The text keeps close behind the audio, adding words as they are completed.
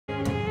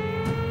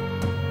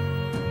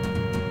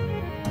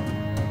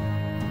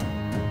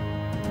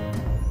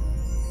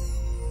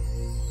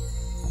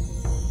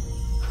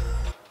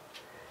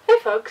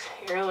folks,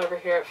 Ariel over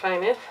here at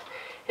Nyth,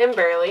 and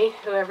Barely,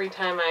 who every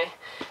time I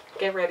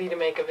get ready to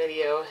make a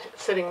video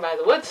sitting by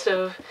the wood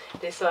stove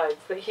decides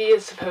that he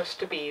is supposed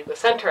to be the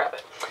center of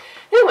it.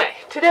 Anyway,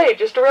 today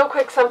just a real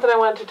quick something I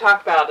wanted to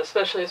talk about,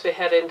 especially as we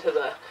head into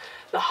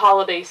the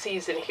holiday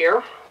season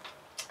here,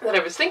 that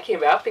I was thinking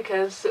about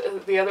because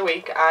the other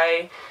week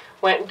I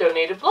went and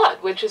donated blood,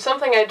 which is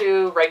something I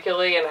do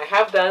regularly and I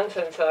have done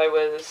since I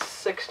was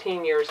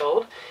 16 years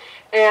old.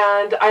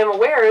 And I'm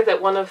aware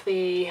that one of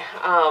the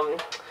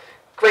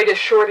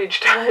greatest shortage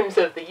times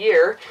of the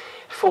year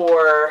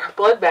for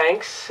blood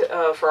banks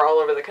for all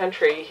over the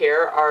country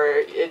here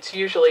it's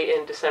usually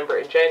in December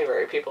and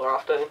January. People are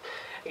often,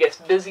 I guess,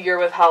 busier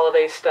with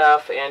holiday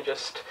stuff and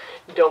just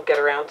don't get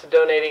around to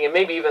donating, and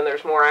maybe even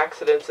there's more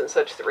accidents and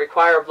such that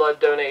require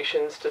blood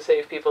donations to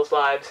save people's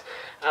lives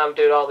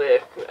due to all the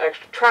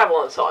extra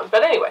travel and so on.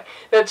 But anyway,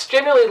 that's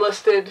generally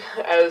listed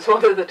as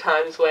one of the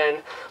times when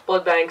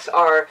blood banks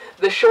are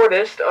the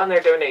shortest on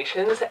their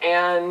donations,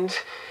 and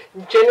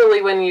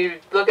generally when you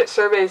look at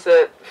surveys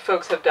that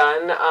folks have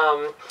done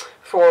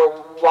for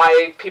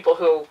why people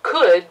who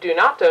could do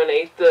not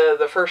donate,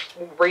 the first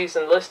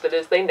reason listed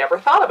is they never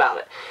thought about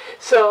it.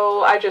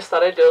 So I just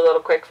thought I'd do a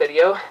little quick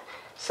video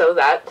so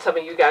that some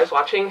of you guys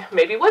watching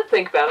maybe would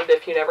think about it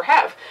if you never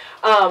have.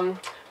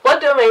 Blood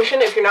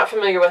donation, if you're not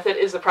familiar with it,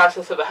 is the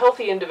process of a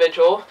healthy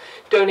individual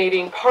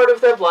donating part of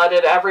their blood.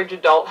 An average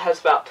adult has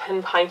about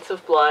 10 pints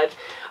of blood.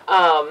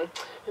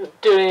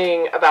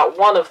 Doing about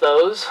one of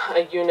those,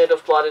 a unit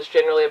of blood is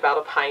generally about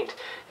a pint,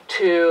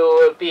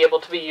 to be able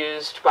to be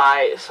used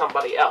by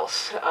somebody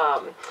else,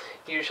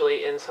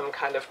 usually in some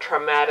kind of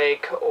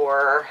traumatic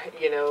or,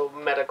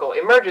 medical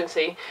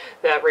emergency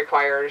that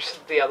requires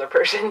the other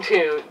person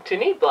to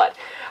need blood.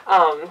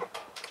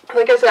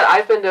 Like I said,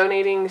 I've been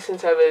donating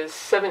since I was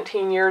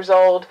 17 years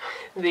old.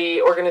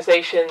 The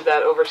organization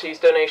that oversees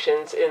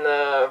donations in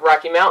the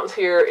Rocky Mountains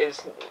here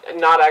is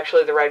not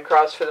actually the Red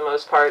Cross for the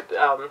most part.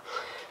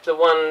 The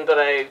one that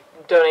I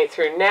donate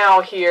through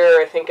now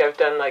here, I think I've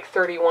done like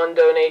 31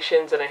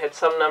 donations, and I had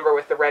some number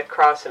with the Red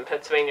Cross in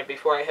Pennsylvania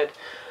before I had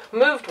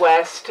moved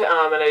west, and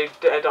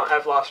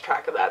I've lost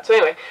track of that. So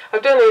anyway,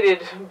 I've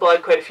donated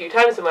blood quite a few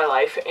times in my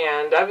life,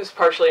 and I was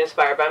partially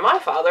inspired by my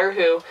father,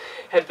 who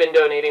had been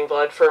donating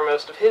blood for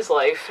most of his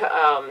life,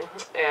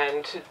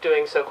 and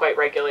doing so quite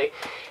regularly.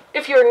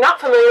 If you're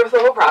not familiar with the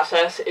whole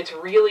process, it's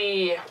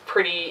really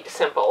pretty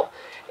simple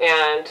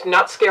and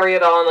not scary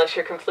at all unless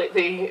you're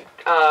completely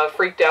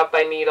freaked out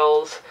by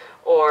needles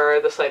or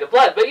the sight of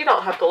blood, but you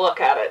don't have to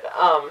look at it.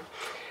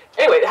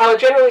 Anyway, how it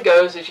generally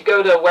goes is you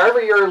go to wherever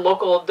your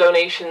local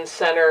donation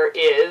center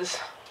is,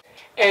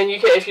 and you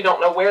can, if you don't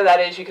know where that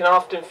is, you can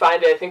often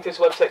find it. I think there's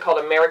a website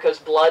called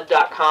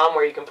americasblood.com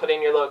where you can put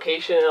in your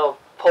location and it'll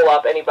pull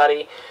up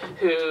anybody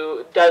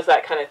who does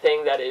that kind of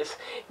thing that is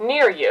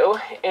near you,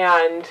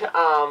 and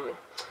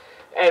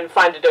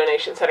find a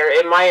donation center.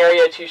 In my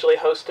area, it's usually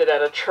hosted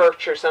at a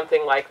church or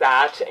something like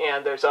that,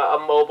 and there's a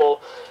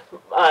mobile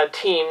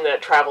team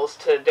that travels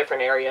to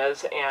different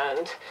areas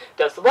and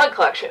does the blood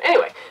collection.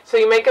 Anyway, so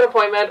you make an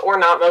appointment or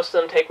not. Most of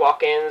them take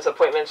walk-ins.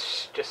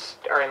 Appointments just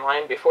are in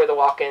line before the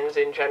walk-ins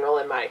in general,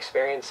 in my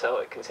experience, so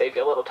it can save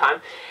you a little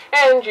time.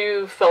 And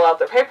you fill out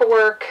their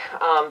paperwork.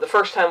 The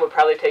first time would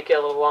probably take you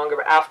a little longer,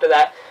 but after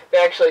that,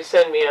 they actually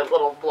send me a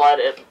little blood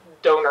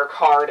donor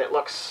card. It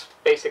looks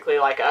basically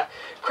like a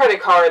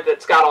credit card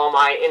that's got all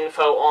my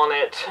info on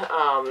it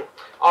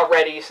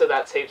already, so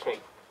that saves me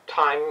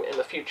time in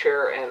the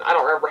future, and I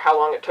don't remember how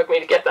long it took me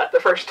to get that the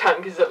first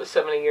time because it was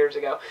so many years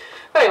ago.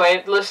 But anyway,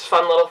 it lists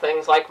fun little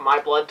things like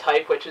my blood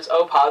type, which is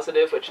O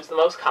positive, which is the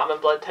most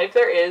common blood type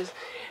there is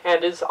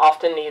and is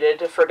often needed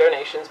for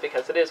donations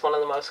because it is one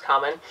of the most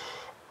common.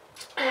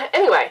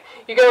 Anyway,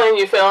 you go in,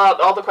 you fill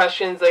out all the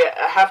questions. They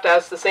have to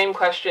ask the same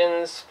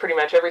questions pretty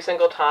much every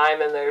single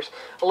time, and there's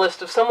a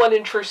list of somewhat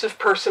intrusive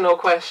personal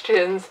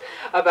questions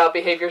about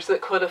behaviors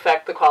that could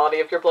affect the quality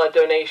of your blood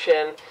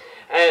donation.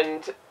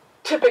 And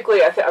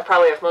typically, I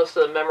probably have most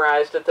of them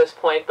memorized at this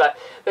point, but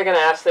they're going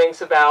to ask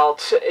things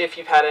about if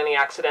you've had any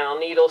accidental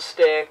needle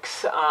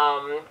sticks,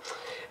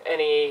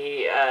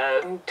 any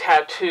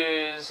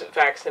tattoos,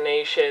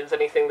 vaccinations,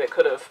 anything that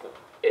could have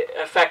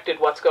affected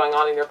what's going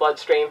on in your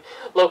bloodstream,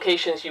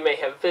 locations you may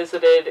have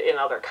visited in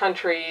other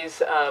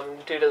countries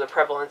due to the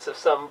prevalence of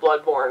some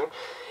bloodborne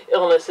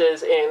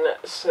illnesses in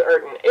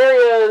certain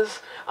areas.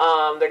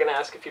 They're going to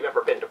ask if you've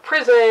ever been to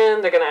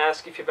prison. They're going to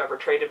ask if you've ever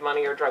traded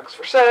money or drugs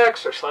for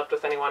sex or slept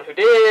with anyone who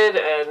did,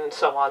 and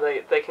so on.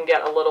 They can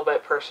get a little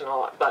bit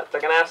personal, but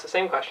they're going to ask the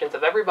same questions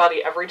of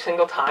everybody every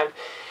single time.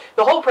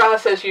 The whole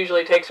process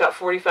usually takes about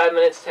 45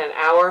 minutes to an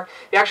hour.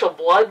 The actual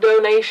blood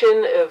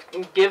donation of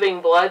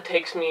giving blood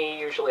takes me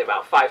usually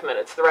about 5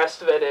 minutes. The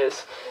rest of it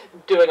is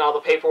doing all the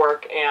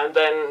paperwork and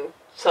then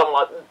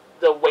somewhat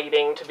the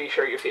waiting to be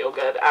sure you feel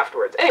good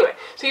afterwards. Anyway,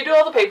 so you do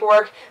all the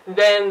paperwork,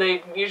 then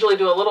they usually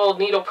do a little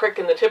needle prick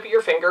in the tip of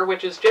your finger,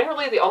 which is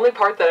generally the only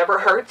part that ever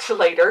hurts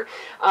later,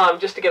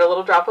 just to get a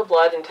little drop of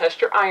blood and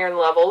test your iron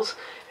levels,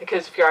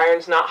 because if your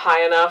iron's not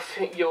high enough,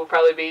 you'll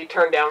probably be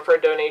turned down for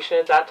a donation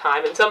at that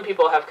time. And some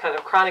people have kind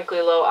of chronically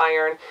low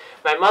iron,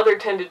 My mother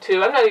tended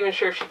to. I'm not even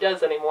sure if she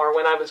does anymore.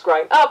 When I was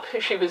growing up,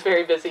 she was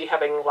very busy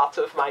having lots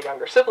of my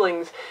younger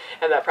siblings,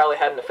 and that probably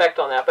had an effect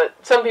on that. But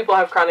some people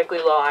have chronically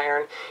low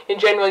iron. In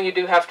general, you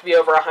do have to be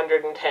over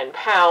 110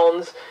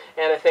 pounds,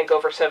 and I think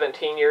over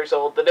 17 years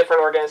old. The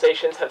different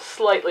organizations have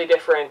slightly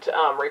different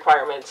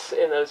requirements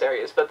in those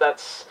areas, but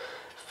that's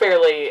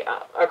fairly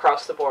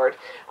across the board.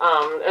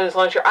 And as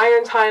long as your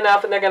iron's high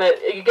enough, and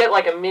you get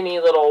like a mini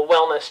little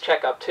wellness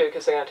checkup too,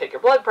 because they're going to take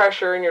your blood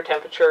pressure and your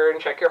temperature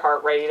and check your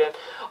heart rate and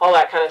all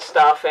that kind of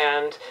stuff.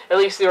 And at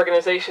least the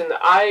organization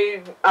that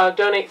I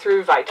donate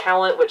through,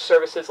 Vitalent, which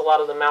services a lot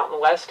of the Mountain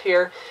West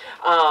here,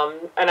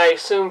 and I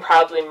assume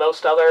probably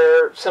most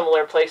other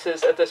similar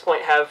places at this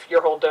point have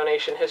your whole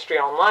donation history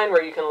online,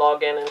 where you can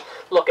log in and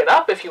look it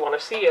up if you want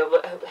to see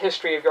a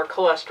history of your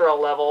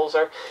cholesterol levels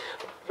or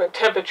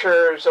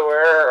temperatures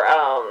or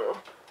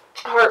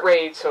heart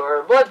rates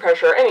or blood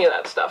pressure, any of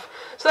that stuff.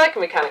 So that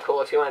can be kind of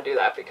cool if you want to do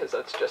that, because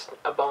that's just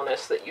a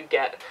bonus that you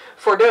get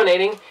for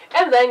donating.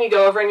 And then you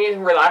go over and you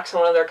relax in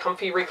one of their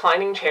comfy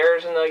reclining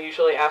chairs, and they'll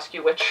usually ask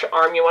you which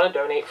arm you want to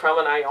donate from,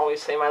 and I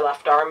always say my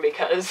left arm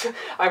because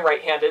I'm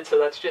right-handed, so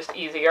that's just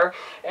easier.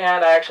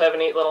 And I actually have a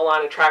neat little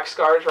line of track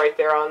scars right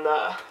there on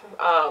the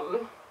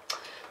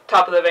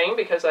top of the vein,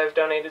 because I've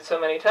donated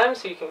so many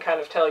times, so you can kind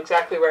of tell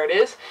exactly where it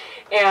is.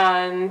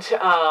 And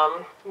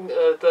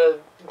the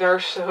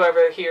nurse,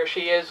 whoever he or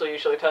she is, will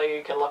usually tell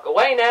you can look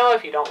away now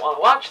if you don't want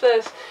to watch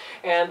this,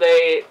 and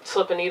they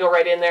slip a needle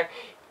right in there.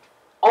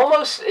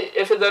 Almost,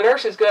 if the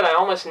nurse is good, I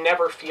almost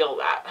never feel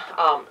that.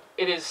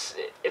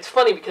 It's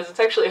funny because it's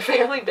actually a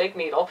fairly big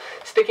needle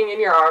sticking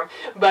in your arm,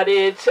 but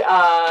it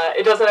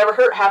doesn't ever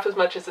hurt half as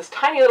much as this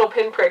tiny little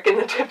pinprick in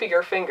the tip of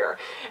your finger.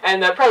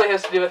 And that probably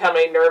has to do with how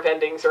many nerve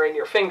endings are in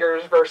your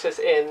fingers versus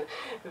in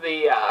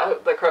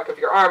the crook of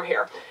your arm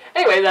here.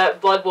 Anyway,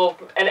 that blood will,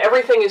 and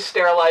everything is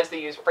sterilized.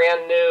 They use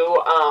brand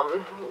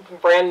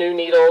new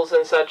needles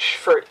and such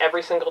for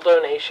every single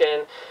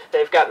donation.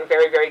 They've gotten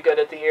very, very good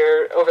at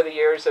over the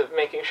years of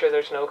making sure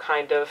there's no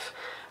kind of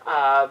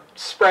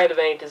spread of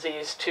any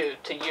disease to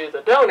you,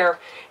 the donor.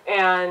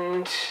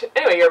 And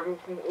anyway,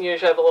 you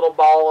usually have a little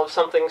ball of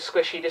something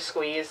squishy to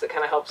squeeze that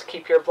kind of helps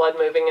keep your blood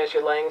moving as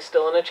you're laying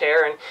still in a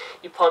chair, and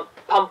you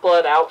pump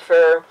blood out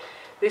for,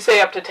 they say,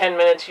 up to 10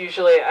 minutes.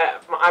 Usually,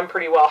 I'm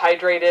pretty well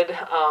hydrated.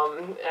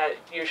 It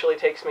usually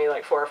takes me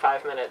like 4 or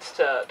 5 minutes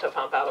to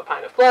pump out a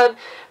pint of blood.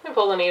 Then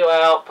pull the needle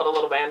out, put a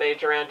little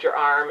bandage around your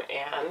arm,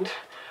 and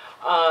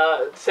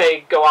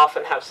say go off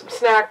and have some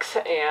snacks.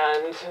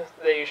 And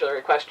they usually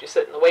request you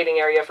sit in the waiting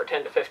area for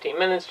 10 to 15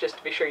 minutes just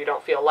to be sure you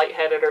don't feel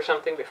lightheaded or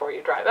something before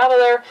you drive out of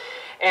there,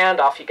 and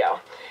off you go.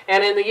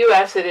 And in the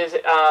U.S. it is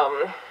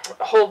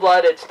whole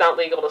blood. It's not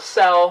legal to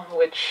sell,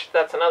 which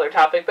that's another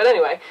topic, but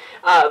anyway,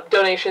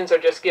 donations are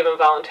just given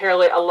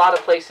voluntarily. A lot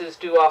of places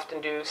do often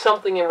do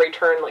something in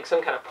return, like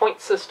some kind of point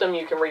system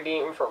you can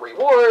redeem for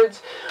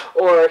rewards,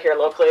 or here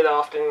locally,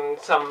 often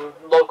some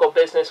local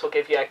business will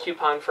give you a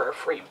coupon for a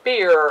free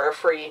beer or a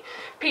free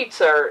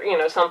pizza,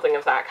 or something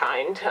of that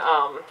kind,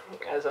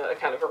 as a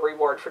kind of a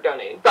reward for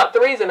donating. But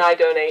the reason I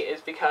donate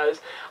is because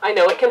I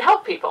know it can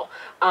help people.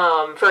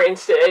 For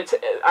instance,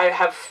 I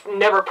have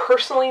never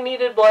personally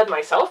needed blood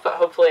myself, but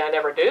hopefully I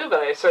never do, but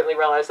I certainly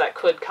realize that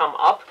could come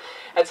up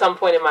at some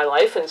point in my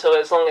life, and so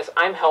as long as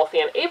I'm healthy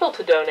and able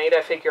to donate,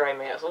 I figure I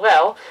may as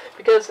well,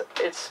 because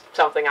it's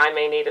something I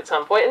may need at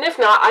some point. And if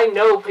not, I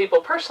know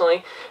people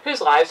personally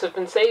whose lives have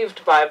been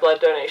saved by blood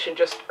donation.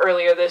 Just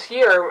earlier this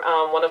year,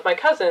 one of my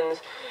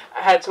cousins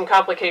had some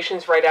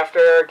complications right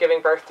after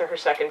giving birth to her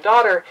second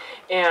daughter,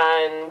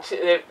 and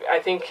it, I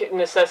think,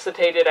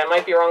 necessitated, I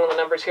might be wrong on the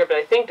numbers here, but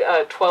I think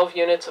 12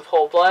 units of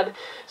whole blood.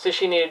 So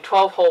she needed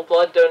 12 whole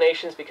blood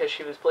donations because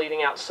she was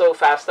bleeding out so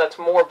fast. That's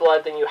more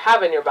blood than you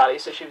have in your body,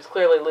 so she was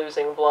clearly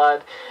losing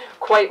blood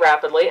quite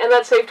rapidly, and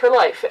that saved her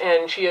life.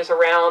 And she is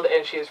around,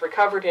 and she is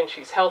recovered, and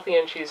she's healthy,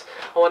 and she's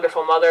a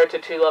wonderful mother to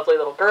 2 lovely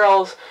little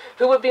girls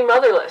who would be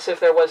motherless if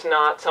there was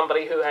not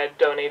somebody who had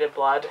donated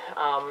blood,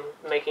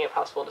 making it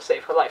possible to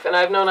save her life. And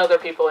I've known other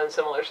people in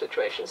similar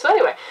situations. So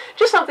anyway,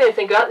 just something to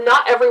think about.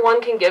 Not everyone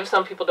can give.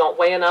 Some people don't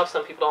weigh enough.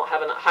 Some people don't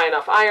have high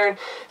enough iron.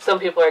 Some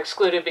people are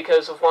excluded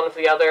because of one of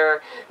the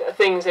other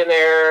things in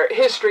their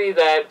history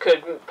that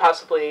could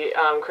possibly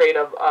create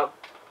a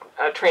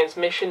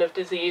transmission of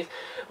disease.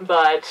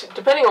 But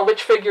depending on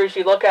which figures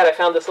you look at, I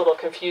found this a little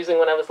confusing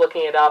when I was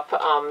looking it up.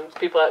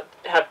 People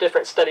have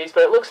different studies,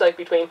 but it looks like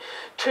between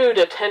 2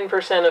 to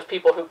 10% of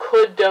people who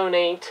could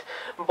donate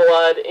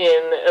blood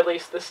in at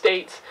least the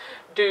States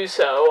do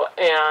so.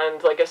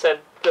 And like I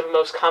said, the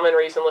most common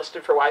reason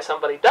listed for why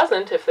somebody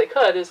doesn't, if they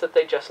could, is that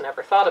they just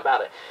never thought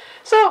about it.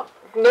 So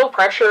no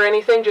pressure or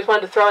anything, just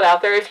wanted to throw it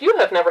out there. If you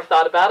have never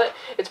thought about it,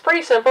 it's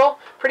pretty simple,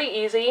 pretty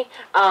easy.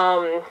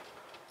 I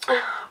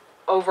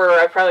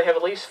probably have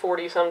at least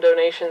 40-some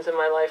donations in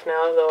my life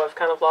now, though I've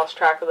kind of lost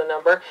track of the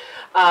number.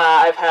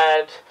 I've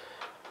had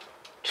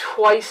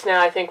twice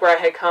now, I think, where I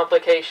had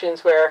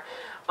complications where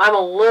I'm a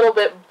little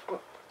bit,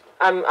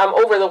 I'm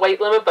over the weight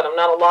limit, but I'm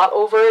not a lot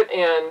over it,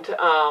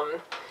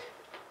 and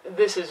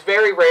this is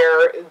very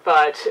rare,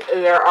 but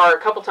there are a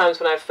couple times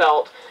when I've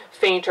felt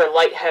faint or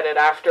lightheaded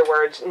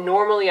afterwards.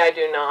 Normally I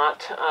do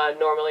not.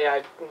 Normally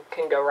I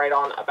can go right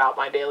on about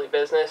my daily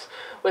business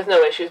with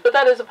no issues, but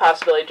that is a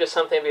possibility, just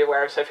something to be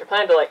aware of. So if you're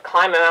planning to like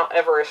climb Mount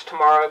Everest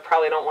tomorrow, you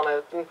probably don't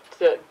want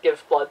to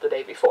give blood the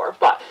day before.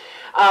 But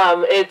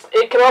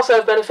it can also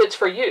have benefits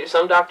for you.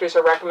 Some doctors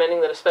are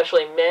recommending that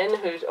especially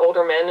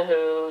older men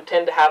who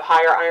tend to have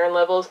higher iron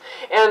levels,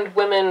 and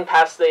women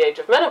past the age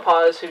of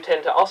menopause who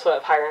tend to also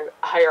have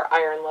higher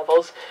iron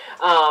levels,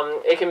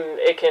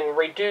 it can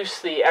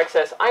reduce the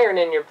excess iron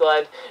in your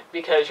blood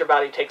because your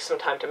body takes some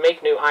time to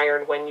make new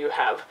iron when you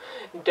have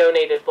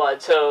donated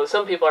blood. So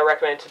some people are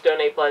recommended to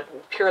donate blood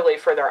purely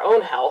for their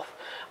own health,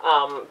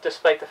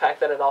 despite the fact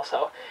that it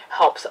also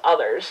helps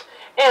others.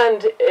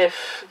 And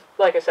if,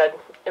 like I said,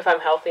 if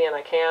I'm healthy and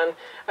I can,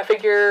 I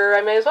figure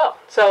I may as well.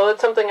 So it's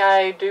something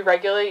I do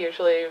regularly,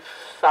 usually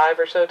 5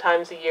 or so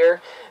times a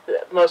year.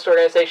 Most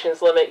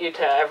organizations limit you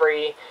to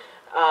every,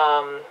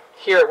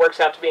 here it works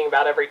out to being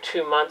about every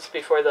 2 months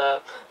before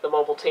the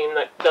mobile team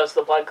that does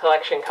the blood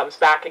collection comes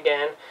back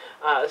again.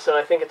 So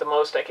I think at the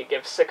most I could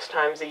give 6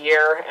 times a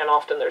year, and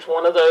often there's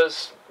one of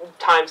those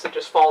times that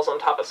just falls on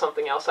top of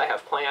something else I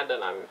have planned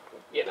and I'm,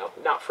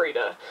 not free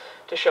to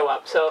show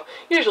up. So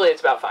usually it's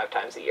about 5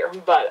 times a year.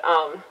 But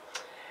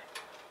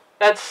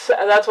that's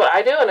what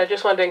I do, and I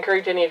just wanted to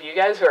encourage any of you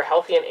guys who are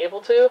healthy and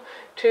able to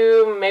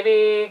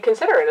maybe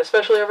consider it,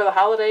 especially over the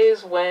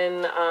holidays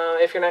when,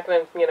 if you're not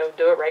going to,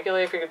 do it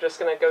regularly, if you're just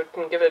going to go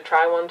and give it a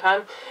try one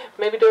time,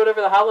 maybe do it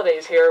over the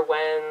holidays here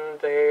when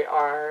they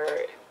are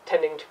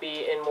tending to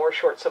be in more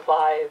short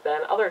supply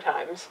than other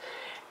times.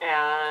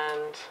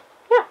 And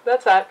yeah,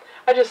 that's that.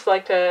 I just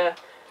like to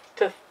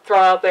throw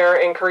out their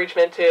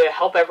encouragement to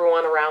help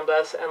everyone around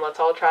us, and let's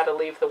all try to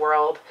leave the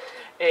world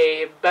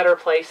a better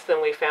place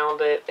than we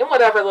found it in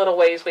whatever little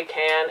ways we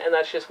can, and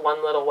that's just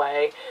one little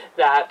way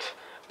that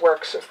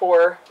works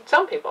for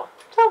some people.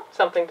 So,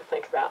 something to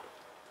think about.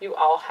 You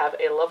all have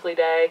a lovely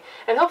day,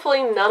 and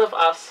hopefully none of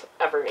us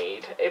ever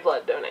need a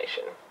blood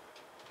donation.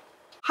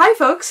 Hi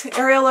folks,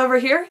 Ariel over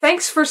here.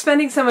 Thanks for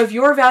spending some of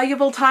your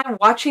valuable time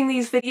watching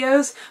these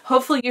videos.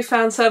 Hopefully you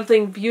found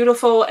something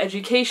beautiful,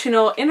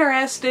 educational,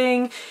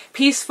 interesting,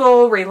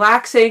 peaceful,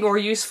 relaxing, or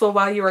useful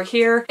while you were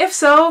here. If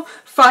so,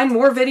 find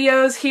more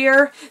videos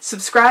here,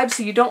 subscribe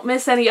so you don't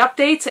miss any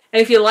updates,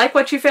 and if you like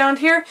what you found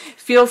here,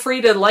 feel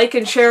free to like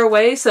and share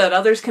away so that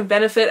others can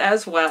benefit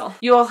as well.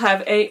 You all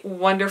have a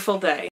wonderful day.